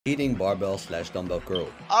Cheating barbell slash dumbbell curl.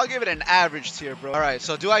 I'll give it an average tier, bro. Alright,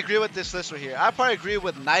 so do I agree with this list right here? I probably agree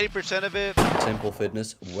with 90% of it. Simple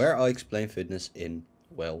fitness, where I explain fitness in,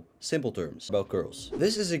 well, simple terms. Barbell curls.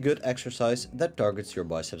 This is a good exercise that targets your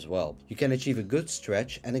biceps well. You can achieve a good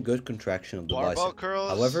stretch and a good contraction of the bicep. Curls.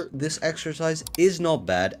 However, this exercise is not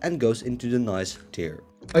bad and goes into the nice tier.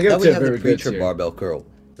 I give Then it we a have the very good preacher tier. barbell curl.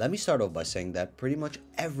 Let me start off by saying that pretty much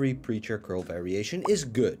every preacher curl variation is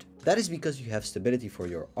good. That is because you have stability for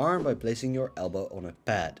your arm by placing your elbow on a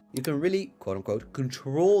pad. You can really, quote unquote,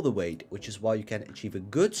 control the weight, which is why you can achieve a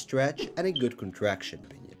good stretch and a good contraction.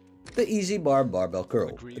 The easy bar barbell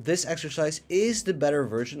curl. This exercise is the better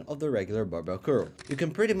version of the regular barbell curl. You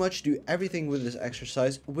can pretty much do everything with this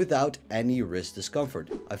exercise without any wrist discomfort.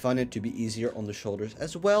 I find it to be easier on the shoulders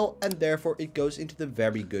as well, and therefore it goes into the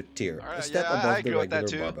very good tier, a step above the regular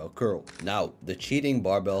barbell curl. Now, the cheating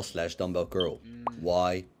barbell slash dumbbell curl.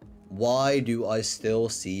 Why? Why do I still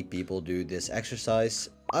see people do this exercise?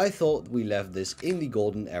 I thought we left this in the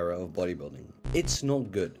golden era of bodybuilding. It's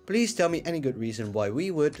not good. Please tell me any good reason why we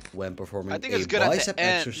would, when performing a bicep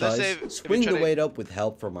exercise, swing the weight up with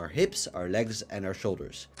help from our hips, our legs, and our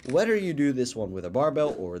shoulders. Whether you do this one with a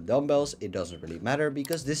barbell or dumbbells, it doesn't really matter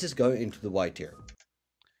because this is going into the white tier.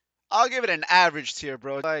 I'll give it an average tier,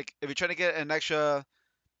 bro. Like, if you're trying to get an extra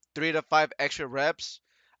 3 to 5 extra reps,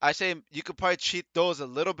 I say you could probably cheat those a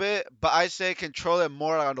little bit, but I say control it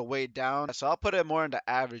more on the way down. So I'll put it more in the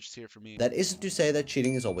average tier for me. That isn't to say that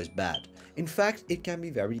cheating is always bad. In fact, it can be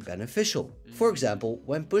very beneficial. For example,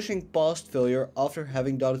 when pushing past failure after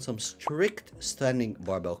having done some strict standing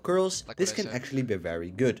barbell curls, this can actually be very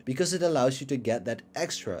good because it allows you to get that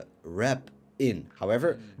extra rep in.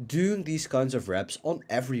 However, doing these kinds of reps on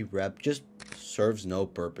every rep just serves no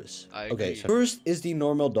purpose. Okay, so first is the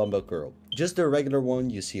normal dumbbell curl. Just the regular one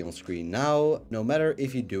you see on screen now, no matter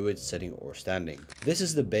if you do it sitting or standing. This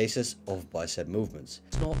is the basis of bicep movements.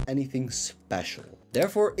 It's not anything special.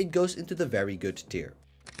 Therefore, it goes into the very good tier.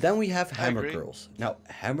 Then we have hammer curls. Now,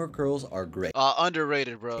 hammer curls are great.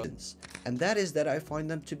 Underrated, bro. And that is that I find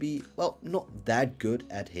them to be, well, not that good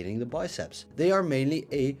at hitting the biceps. They are mainly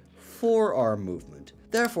a forearm movement.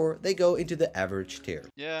 Therefore, they go into the average tier.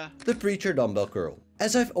 Yeah. The preacher dumbbell curl.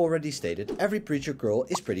 As I've already stated, every preacher curl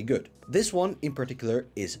is pretty good. This one in particular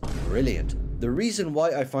is brilliant. The reason why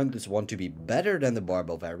I find this one to be better than the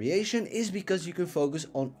barbell variation is because you can focus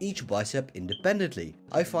on each bicep independently.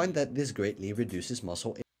 I find that this greatly reduces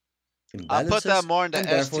muscle imbalances, I'll put that more in the and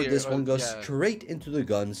S therefore tier. this one goes straight into the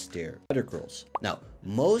guns tier. Other curls. Now,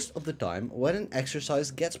 most of the time when an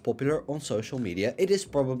exercise gets popular on social media, it is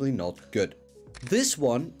probably not good. This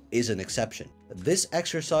one is an exception. This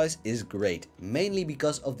exercise is great, mainly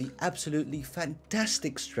because of the absolutely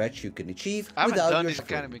fantastic stretch you can achieve without your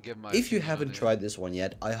suffering. If you haven't tried this one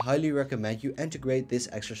yet, I highly recommend you integrate this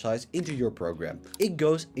exercise into your program. It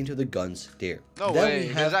goes into the guns tier. Then we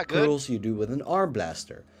have curls you do with an arm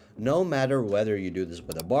blaster. No matter whether you do this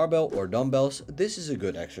with a barbell or dumbbells, this is a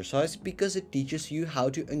good exercise because it teaches you how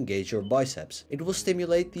to engage your biceps. It will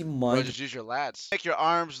stimulate the mind. Just use your lats. Make your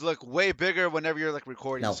arms look way bigger whenever you're like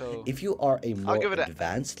recording. Now, if you are a more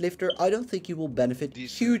advanced lifter, I don't think you will benefit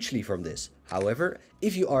hugely from this. However,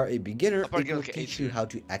 if you are a beginner, it will teach you how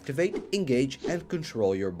to activate, engage, and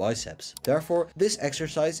control your biceps. Therefore, this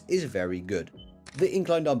exercise is very good. The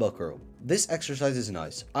incline dumbbell curl. This exercise is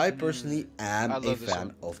nice. I personally am a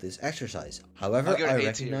fan of this exercise. However, I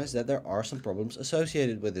recognize that there are some problems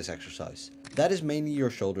associated with this exercise. That is mainly your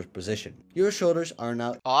shoulder position. Your shoulders are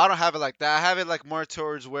now... Oh, I don't have it like that. I have it like more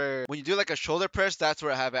towards where when you do like a shoulder press, that's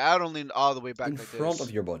where I have it. I don't lean all the way back in like front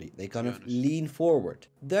of your body. They kind of lean forward.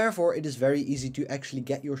 Therefore, it is very easy to actually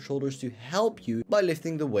get your shoulders to help you by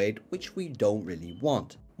lifting the weight, which we don't really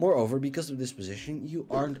want. Moreover, because of this position, you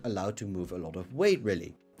aren't allowed to move a lot of weight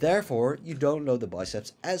really. Therefore, you don't load the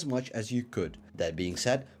biceps as much as you could. That being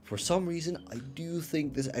said, for some reason, I do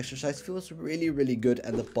think this exercise feels really good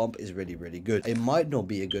and the pump is really good. It might not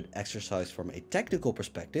be a good exercise from a technical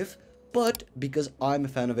perspective, but because I'm a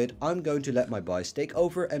fan of it, I'm going to let my bias take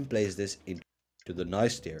over and place this into the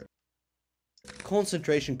nice tier.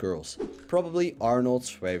 Concentration curls. Probably Arnold's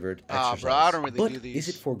favorite exercise. Bro, I don't really but do these.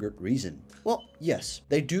 Is it for good reason? Well, yes,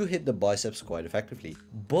 they do hit the biceps quite effectively.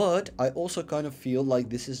 But I also kind of feel like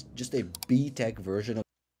this is just a B-Tech version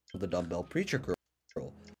of the dumbbell preacher curl.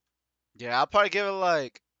 Yeah, I'll probably give it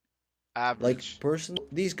like average. Like personally,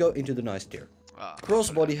 these go into the nice tier.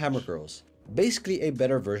 Crossbody hammer curls. Basically a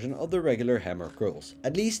better version of the regular hammer curls.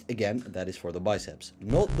 At least, again, that is for the biceps,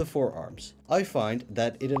 not the forearms. I find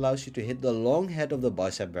that it allows you to hit the long head of the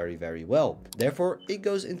bicep very well. Therefore, it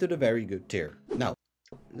goes into the very good tier. Now,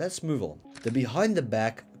 let's move on. The behind the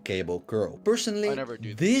back cable curl. I Personally, never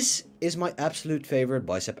do this. this is my absolute favorite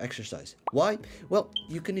bicep exercise. Why? Well,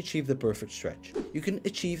 you can achieve the perfect stretch. You can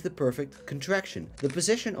achieve the perfect contraction. The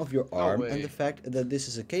position of your No arm and the way. fact that this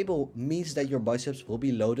is a cable means that your biceps will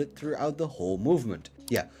be loaded throughout the whole movement.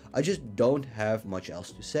 Yeah, I just don't have much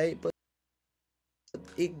else to say, but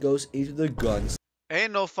it goes into the guns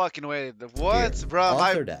Ain't no fucking way. tier. What, bro?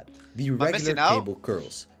 After that, the Am I regular missing out? cable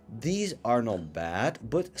curls. These are not bad,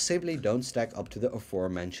 but simply don't stack up to the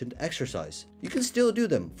aforementioned exercise. You can still do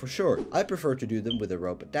them, for sure. I prefer to do them with a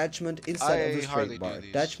rope attachment instead of I the hardly straight bar do these.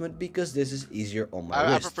 attachment because this is easier on my I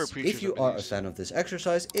wrists. prefer preachers If you over are a these. fan of this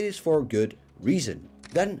exercise, it is for good reason.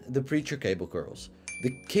 Then the preacher cable curls.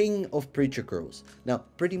 The king of preacher curls. Now,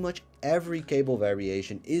 pretty much every cable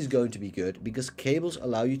variation is going to be good because cables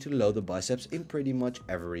allow you to load the biceps in pretty much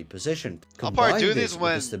every position. I'll probably Combine do this these with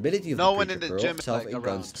when the stability of no the one preacher in the curl gym is itself like in around.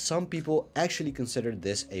 guns, some people actually consider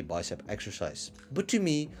this a bicep exercise. But to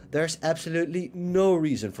me, there's absolutely no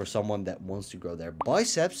reason for someone that wants to grow their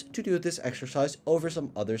biceps to do this exercise over some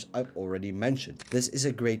others I've already mentioned. This is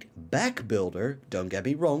a great back builder, don't get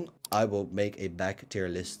me wrong. I will make a back tier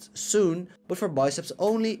list soon, but for biceps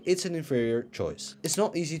only, it's an inferior choice. It's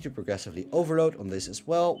not easy to progressively overload on this as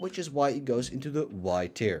well, which is why it goes into the Y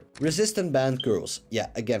tier. Resistant band curls. Yeah,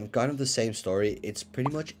 again, kind of the same story. It's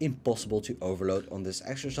pretty much impossible to overload on this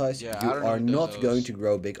exercise. Yeah, I You don't know are who does not going those. to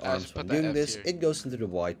grow big I arms just when put that doing F this. tier. It goes into the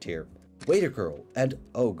Y tier. Waiter curl. And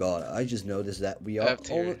oh god, I just noticed that we are F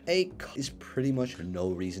tier. on a is pretty much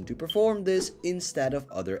no reason to perform this instead of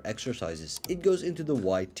other exercises. It goes into the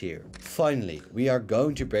Y tier. Finally, we are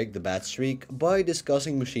going to break the bad streak by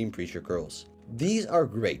discussing machine preacher curls. These are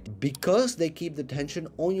great because they keep the tension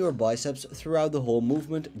on your biceps throughout the whole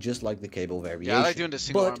movement, just like the cable variation. Yeah, I like doing the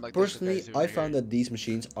single arm But like this personally, guy's doing I here. found that these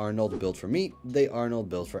machines are not built for me, they are not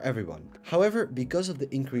built for everyone. However, because of the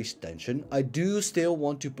increased tension, I do still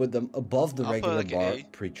want to put them above the I'll put regular like an bar A.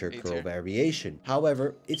 preacher A curl tier. variation.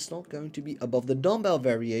 However, it's not going to be above the dumbbell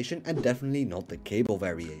variation and definitely not the cable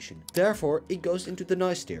variation. Therefore, it goes into the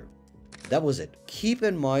nice tier. That was it. Keep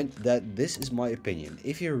in mind that this is my opinion.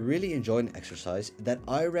 If you really enjoy an exercise that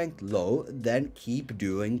I ranked low, then keep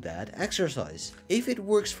doing that exercise. If it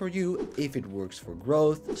works for you, if it works for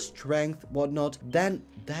growth, strength, whatnot, then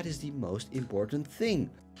that is the most important thing.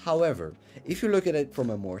 However, if you look at it from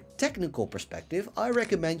a more technical perspective, I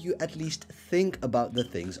recommend you at least think about the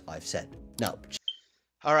things I've said. Now,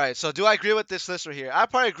 Alright, so do I agree with this list right here? I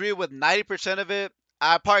probably agree with 90% of it.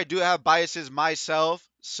 I probably do have biases myself.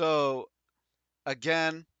 So,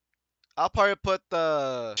 again, I'll probably put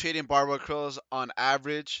the cheating barbell curls on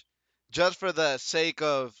average just for the sake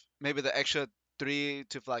of maybe the extra 3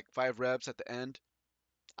 to like 5 reps at the end.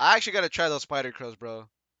 I actually got to try those spider curls, bro.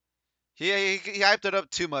 He hyped it up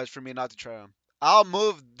too much for me not to try them. I'll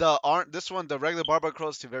move the regular barbell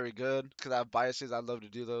curls to very good because I have biases. I love to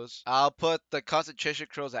do those. I'll put the concentration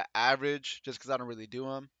curls at average just because I don't really do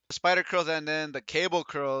them. The spider curls and then the cable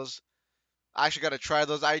curls. I actually gotta try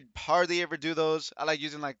those. I hardly ever do those. I like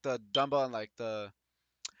using like the dumbbell and like the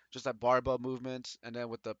just like barbell movements, and then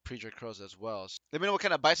with the preacher curls as well. So let me know what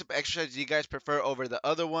kind of bicep exercises you guys prefer over the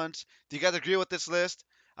other ones. Do you guys agree with this list?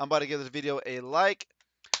 I'm about to give this video a like.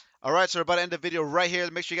 Alright, so we're about to end the video right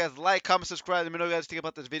here. Make sure you guys like, comment, subscribe. Let me know what you guys think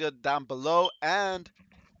about this video down below. And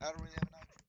I don't really have